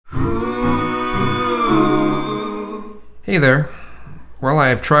Hey there. Well, I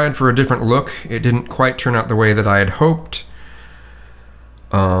have tried for a different look. It didn't quite turn out the way that I had hoped.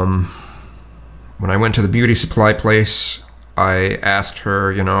 When I went to the beauty supply place, I asked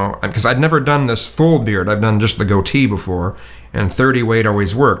her, because I'd never done this full beard. I've done just the goatee before, and 30 weight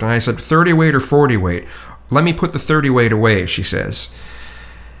always worked. And I said, 30 weight or 40 weight? Let me put the 30 weight away, she says.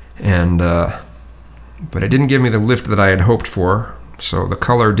 And, but it didn't give me the lift that I had hoped for, so the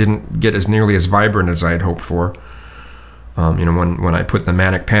color didn't get as nearly as vibrant as I had hoped for. When I put the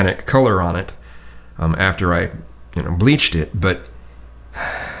Manic Panic color on it, after I, bleached it, but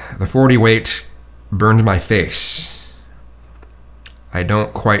the 40 weight burned my face. I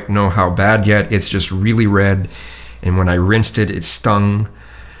don't quite know how bad yet. It's just really red, and when I rinsed it, it stung.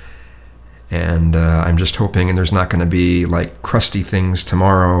 And I'm just hoping and there's not going to be like crusty things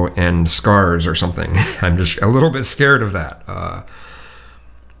tomorrow and scars or something. I'm just a little bit scared of that.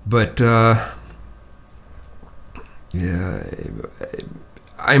 Yeah,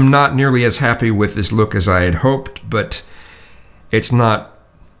 I'm not nearly as happy with this look as I had hoped, but it's not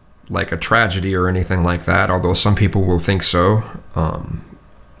like a tragedy or anything like that, although some people will think so.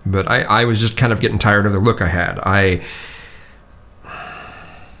 But I was just kind of getting tired of the look I had.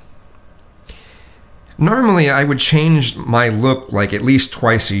 Normally I would change my look like at least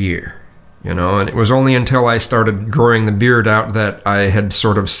twice a year, and it was only until I started growing the beard out that I had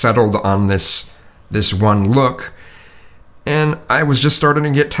sort of settled on this one look. And I was just starting to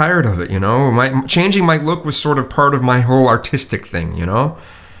get tired of it, changing my look was sort of part of my whole artistic thing, And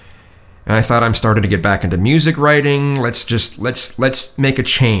I thought I'm starting to get back into music writing. Let's make a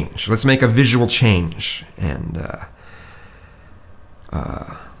change. Let's make a visual change. And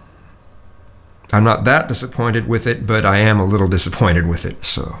I'm not that disappointed with it, but I am a little disappointed with it.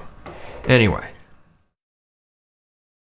 So anyway.